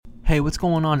Hey, what's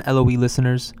going on, LOE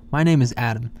listeners? My name is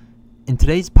Adam. In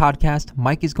today's podcast,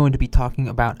 Mike is going to be talking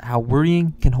about how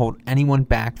worrying can hold anyone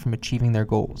back from achieving their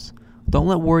goals. Don't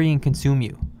let worrying consume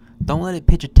you. Don't let it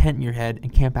pitch a tent in your head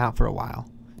and camp out for a while.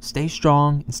 Stay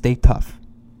strong and stay tough.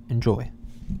 Enjoy.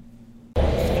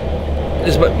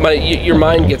 Your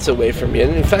mind gets away from you.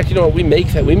 And in fact, we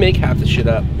make half the shit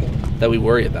up that we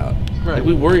worry about. Right. Like,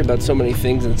 we worry about so many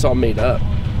things and it's all made up.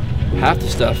 Half the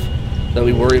stuff that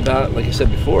we worry about, like I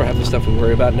said before, half the stuff we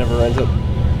worry about never ends up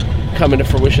coming to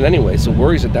fruition anyway. So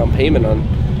worry's a down payment on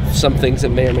some things that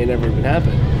may or may never even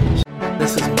happen.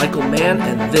 This is Michael Mann,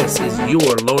 and this is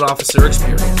your Loan Officer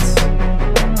Experience.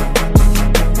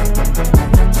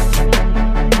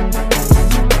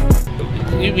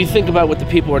 You think about what the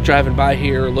people are driving by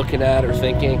here or looking at or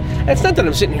thinking. And it's not that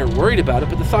I'm sitting here worried about it,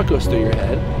 but the thought goes through your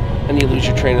head, and you lose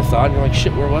your train of thought, and you're like,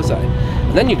 shit, where was I?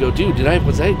 And then you go, dude, did I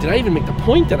even make the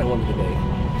point that I wanted to make?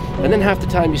 And then half the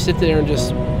time you sit there and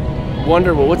just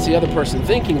wonder, well, what's the other person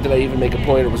thinking? Did I even make a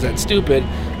point, or was that stupid?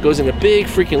 Goes in a big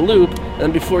freaking loop, and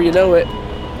then before you know it,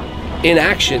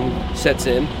 inaction sets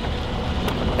in,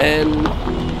 and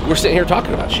we're sitting here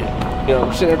talking about shit.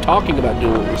 We're sitting here talking about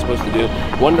doing what we're supposed to do,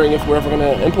 wondering if we're ever going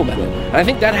to implement it. And I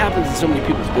think that happens in so many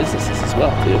people's businesses as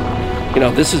well, too.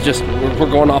 This is just, we're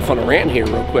going off on a rant here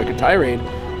real quick, a tirade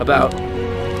about,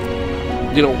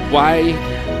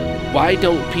 why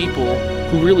don't people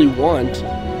who really want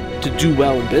to do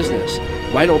well in business,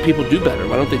 why don't people do better?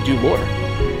 Why don't they do more?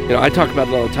 I talk about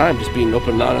it all the time, just being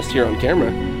open and honest here on camera.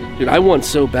 Dude, I want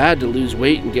so bad to lose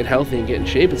weight and get healthy and get in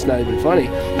shape, it's not even funny.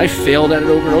 I failed at it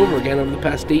over and over again over the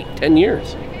past 8-10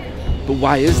 years. But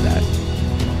why is that?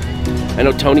 I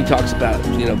know Tony talks about,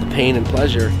 the pain and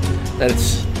pleasure, that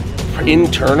it's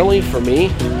internally, for me,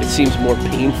 it seems more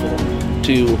painful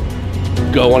to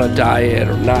go on a diet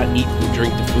or not eat and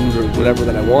drink the food or whatever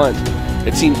that I want.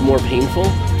 It seems more painful.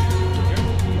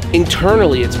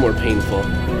 Internally, it's more painful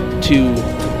to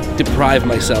deprive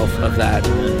myself of that.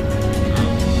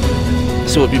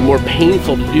 So it'd be more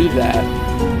painful to do that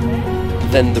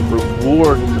than the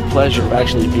reward and the pleasure of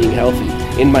actually being healthy.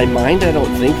 In my mind, I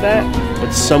don't think that,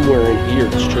 but somewhere in here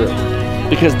it's true.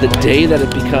 Because the day that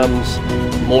it becomes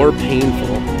more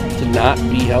painful to not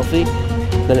be healthy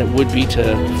than it would be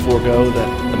to forego the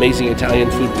amazing Italian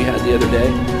food we had the other day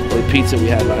or the pizza we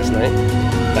had last night,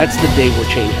 that's the day where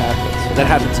change happens. And that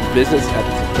happens in business, it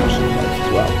happens in personal life as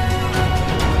well.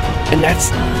 And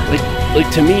that's, like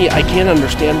to me, I can't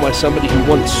understand why somebody who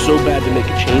wants so bad to make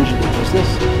a change in their business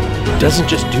doesn't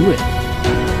just do it.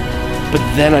 But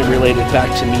then I relate it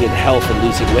back to me in health and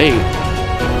losing weight.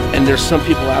 And there's some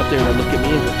people out there that look at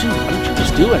me and go, dude, why don't you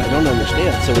just do it? I don't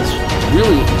understand. So it's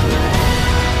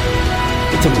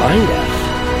a mind F.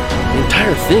 The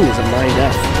entire thing is a mind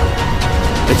F.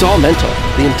 It's all mental.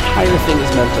 The entire thing is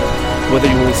mental.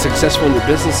 Whether you want to be successful in your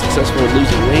business, successful in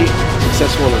losing weight,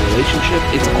 successful in a relationship,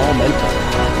 it's all mental.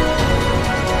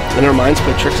 And our minds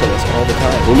play tricks on us all the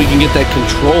time. When we can get that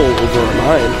control over our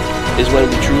mind is when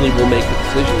we truly will make the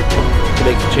decision to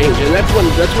make the change. And that's where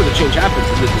the change happens,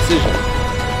 is the decision.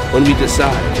 When we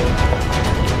decide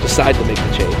to make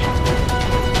the change.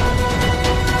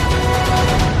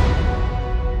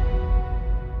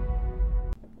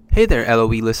 Hey there,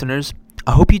 LOE listeners.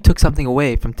 I hope you took something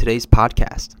away from today's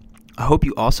podcast. I hope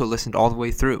you also listened all the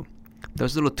way through.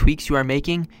 Those little tweaks you are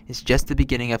making is just the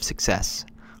beginning of success.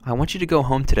 I want you to go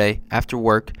home today after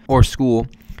work or school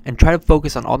and try to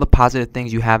focus on all the positive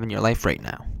things you have in your life right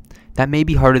now. That may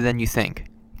be harder than you think.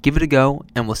 Give it a go,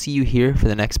 and we'll see you here for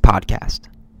the next podcast.